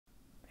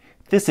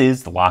This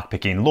is the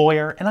Lockpicking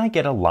Lawyer, and I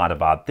get a lot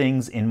of odd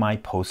things in my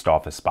post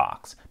office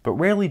box, but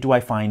rarely do I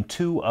find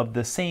two of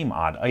the same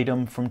odd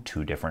item from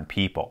two different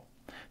people.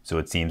 So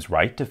it seems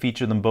right to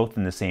feature them both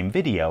in the same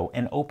video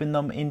and open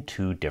them in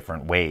two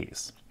different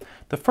ways.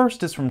 The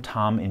first is from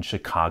Tom in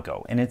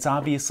Chicago, and it's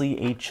obviously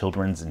a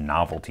children's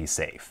novelty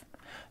safe.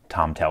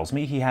 Tom tells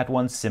me he had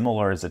one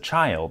similar as a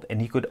child,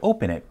 and he could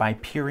open it by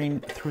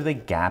peering through the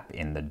gap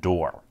in the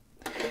door.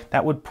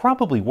 That would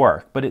probably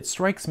work, but it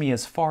strikes me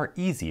as far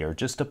easier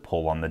just to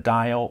pull on the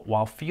dial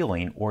while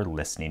feeling or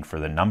listening for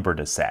the number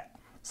to set.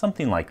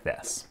 Something like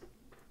this.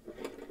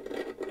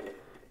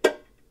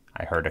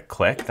 I heard a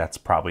click, that's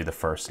probably the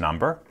first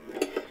number.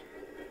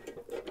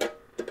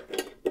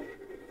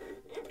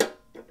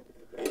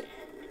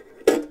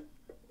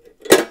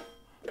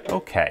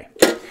 Okay.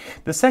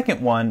 The second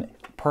one,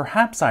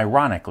 perhaps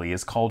ironically,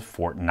 is called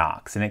Fort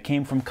Knox, and it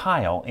came from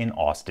Kyle in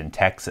Austin,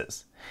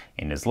 Texas.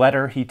 In his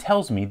letter, he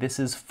tells me this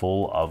is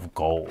full of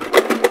gold.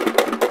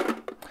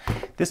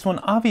 This one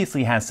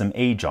obviously has some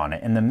age on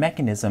it, and the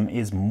mechanism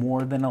is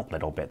more than a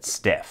little bit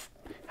stiff.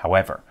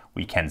 However,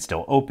 we can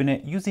still open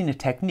it using a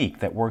technique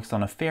that works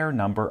on a fair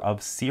number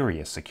of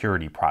serious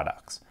security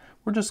products.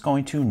 We're just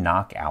going to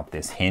knock out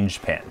this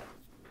hinge pin.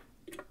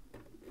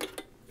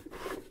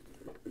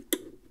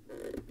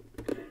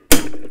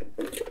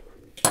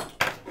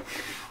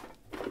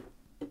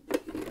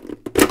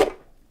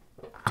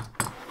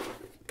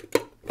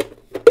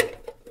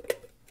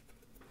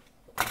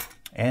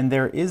 And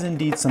there is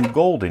indeed some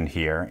gold in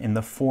here in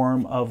the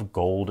form of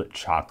gold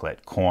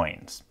chocolate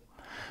coins.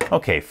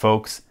 Okay,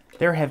 folks,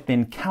 there have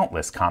been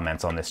countless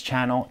comments on this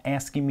channel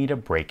asking me to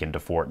break into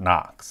Fort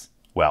Knox.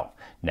 Well,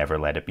 never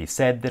let it be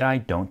said that I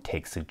don't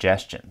take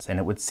suggestions, and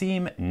it would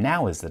seem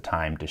now is the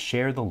time to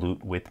share the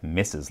loot with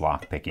Mrs.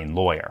 Lockpicking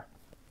Lawyer.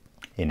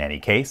 In any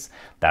case,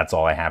 that's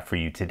all I have for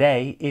you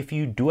today. If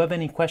you do have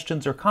any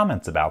questions or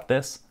comments about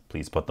this,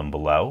 please put them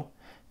below.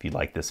 If you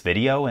like this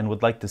video and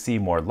would like to see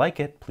more like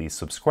it, please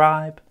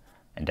subscribe.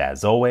 And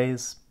as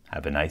always,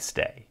 have a nice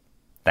day.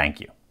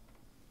 Thank you.